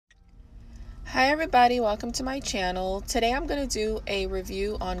Hi everybody, welcome to my channel. Today I'm going to do a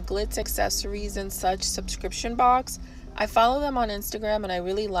review on Glitz Accessories and Such subscription box. I follow them on Instagram and I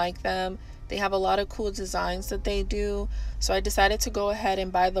really like them. They have a lot of cool designs that they do, so I decided to go ahead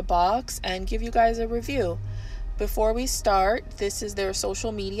and buy the box and give you guys a review. Before we start, this is their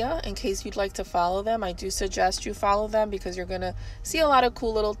social media. In case you'd like to follow them, I do suggest you follow them because you're going to see a lot of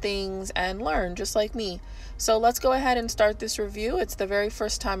cool little things and learn just like me. So let's go ahead and start this review. It's the very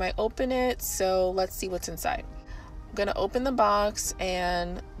first time I open it, so let's see what's inside. I'm going to open the box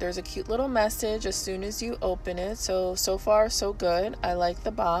and there's a cute little message as soon as you open it. So far so good. I like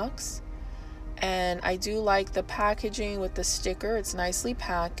the box. And I do like the packaging with the sticker. It's nicely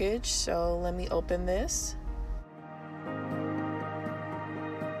packaged. So let me open this.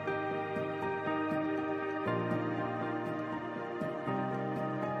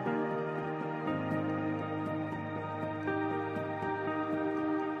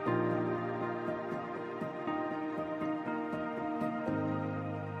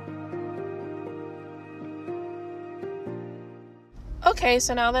 Okay,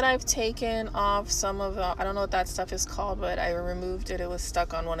 so now that I've taken off some of I don't know what that stuff is called, but I removed it. It was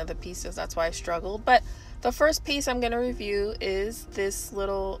stuck on one of the pieces. That's why I struggled. But the first piece I'm going to review is this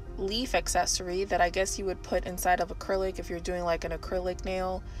little leaf accessory that I guess you would put inside of acrylic if you're doing like an acrylic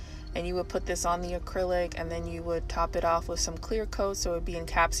nail. And you would put this on the acrylic and then you would top it off with some clear coat so it would be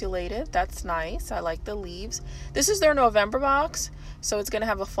encapsulated. That's nice. I like the leaves. This is their November box, so it's going to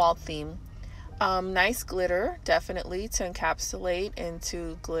have a fall theme. Nice glitter, definitely, to encapsulate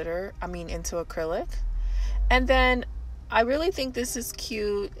into into acrylic. And then I really think this is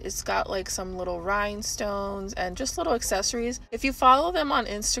cute. It's got like some little rhinestones and just little accessories. If you follow them on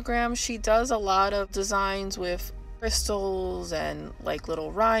Instagram, she does a lot of designs with crystals and like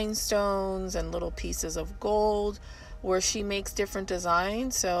little rhinestones and little pieces of gold where she makes different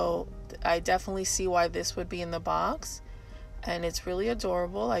designs. So I definitely see why this would be in the box. And it's really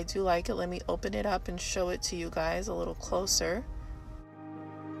adorable. I do like it. Let me open it up and show it to you guys a little closer.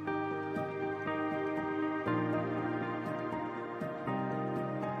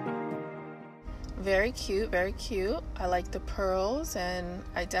 Very cute, very cute. I like the pearls and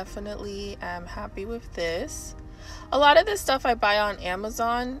I definitely am happy with this. A lot of this stuff I buy on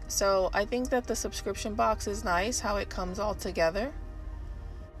Amazon, so I think that the subscription box is nice how it comes all together.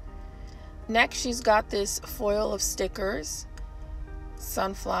 Next, she's got this foil of stickers.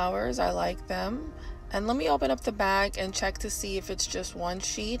 Sunflowers, I like them. And let me open up the bag and check to see if it's just one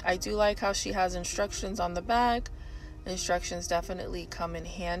sheet. I do like how she has instructions on the bag. Instructions definitely come in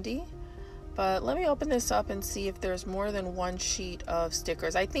handy. But let me open this up and see if there's more than one sheet of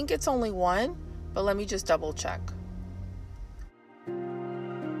stickers. I think it's only one, but let me just double check.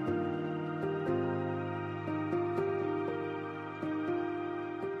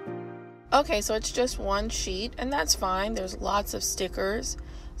 Okay, so it's just one sheet and that's fine. There's lots of stickers,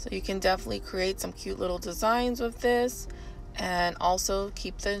 so you can definitely create some cute little designs with this and also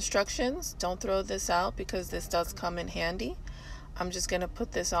keep the instructions. Don't throw this out because this does come in handy. I'm just gonna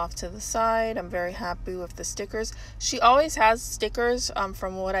put this off to the side. I'm very happy with the stickers. She always has stickers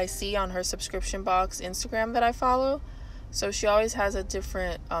from what I see on her subscription box Instagram that I follow. So she always has a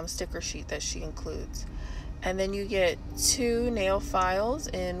different sticker sheet that she includes. And then you get 2 nail files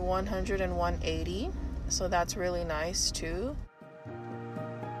in 100 and 180. So that's really nice too.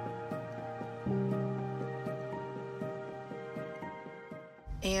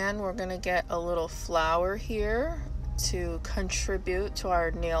 And we're gonna get a little flower here to contribute to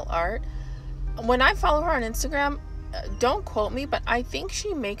our nail art. When I follow her on Instagram, don't quote me, but I think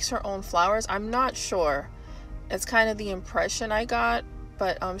she makes her own flowers. I'm not sure. It's kind of the impression I got.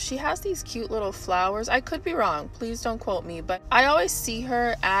 But she has these cute little flowers. I could be wrong, please don't quote me, but I always see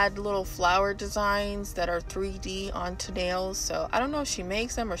her add little flower designs that are 3D onto nails. So I don't know if she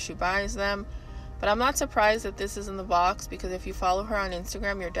makes them or she buys them, but I'm not surprised that this is in the box because if you follow her on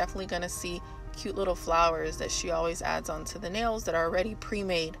Instagram, you're definitely gonna see cute little flowers that she always adds onto the nails that are already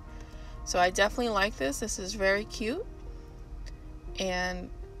pre-made. So I definitely like this. This is very cute.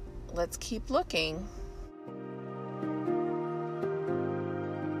 And let's keep looking.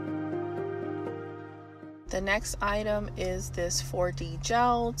 The next item is this 4D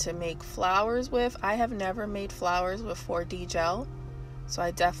gel to make flowers with. I have never made flowers with 4D gel, so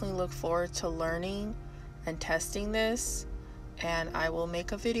I definitely look forward to learning and testing this. And I will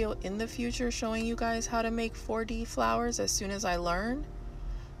make a video in the future showing you guys how to make 4D flowers as soon as I learn.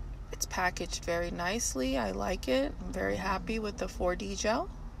 It's packaged very nicely. I like it. I'm very happy with the 4D gel.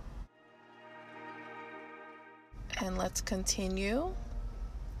 And let's continue.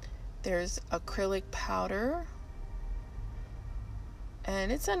 There's acrylic powder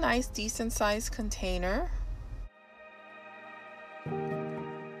And it's a nice decent sized container.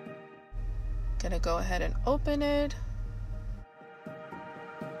 Gonna go ahead and open it.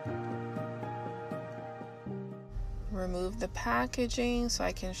 Remove the packaging so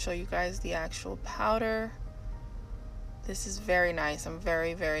I can show you guys the actual powder. This is very nice. I'm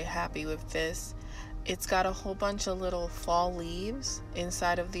very, very happy with this. It's got a whole bunch of little fall leaves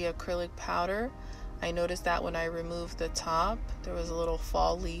inside of the acrylic powder. I noticed that when I removed the top, there was a little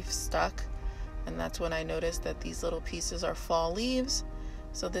fall leaf stuck, and that's when I noticed that these little pieces are fall leaves.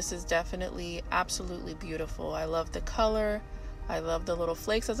 So this is definitely absolutely beautiful. I love the color. I love the little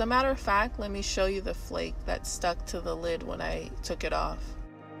flakes. As a matter of fact, let me show you the flake that stuck to the lid when I took it off.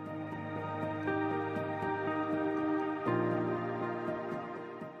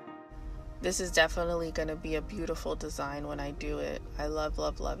 This is definitely going to be a beautiful design when I do it. I love,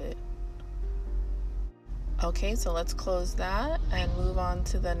 love, love it. Okay, so let's close that and move on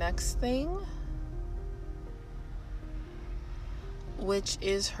to the next thing, which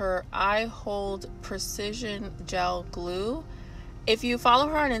is her I Hold Precision Gel Glue. If you follow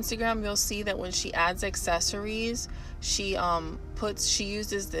her on Instagram, you'll see that when she adds accessories, she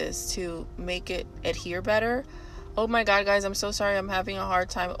uses this to make it adhere better. Oh my god, guys, I'm so sorry. I'm having a hard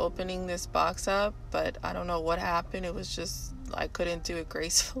time opening this box up, but I don't know what happened. It was just, I couldn't do it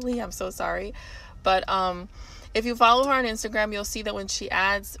gracefully. I'm so sorry. But if you follow her on Instagram, you'll see that when she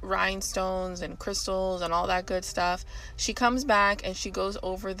adds rhinestones and crystals and all that good stuff, she comes back and she goes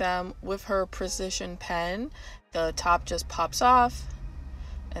over them with her precision pen. The top just pops off,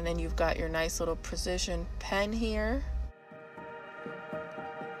 and then you've got your nice little precision pen here.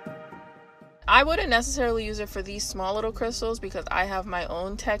 I wouldn't necessarily use it for these small little crystals because I have my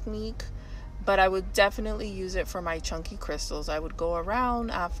own technique, but I would definitely use it for my chunky crystals. I would go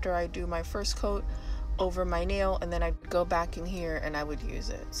around after I do my first coat over my nail, and then I'd go back in here and I would use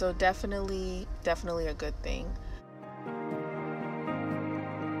it. So definitely a good thing.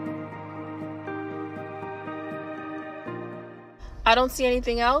 I don't see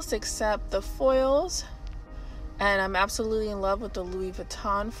anything else except the foils, and I'm absolutely in love with the Louis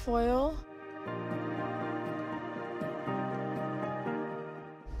Vuitton foil.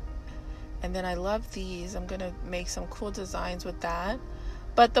 And then I love these. I'm gonna make some cool designs with that.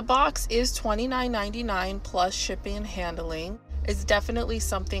 But the box is $29.99 plus shipping and handling. It's definitely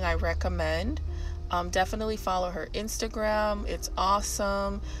something I recommend. Definitely follow her Instagram. It's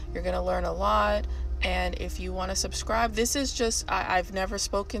awesome. You're gonna learn a lot. And if you want to subscribe, this is just, I've never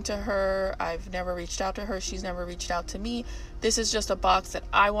spoken to her. I've never reached out to her. She's never reached out to me. This is just a box that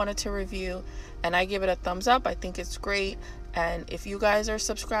I wanted to review, and I give it a thumbs up. I think it's great. And if you guys are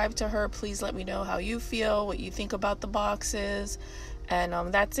subscribed to her, please let me know how you feel, what you think about the boxes. And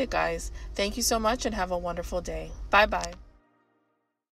that's it, guys. Thank you so much and have a wonderful day. Bye bye.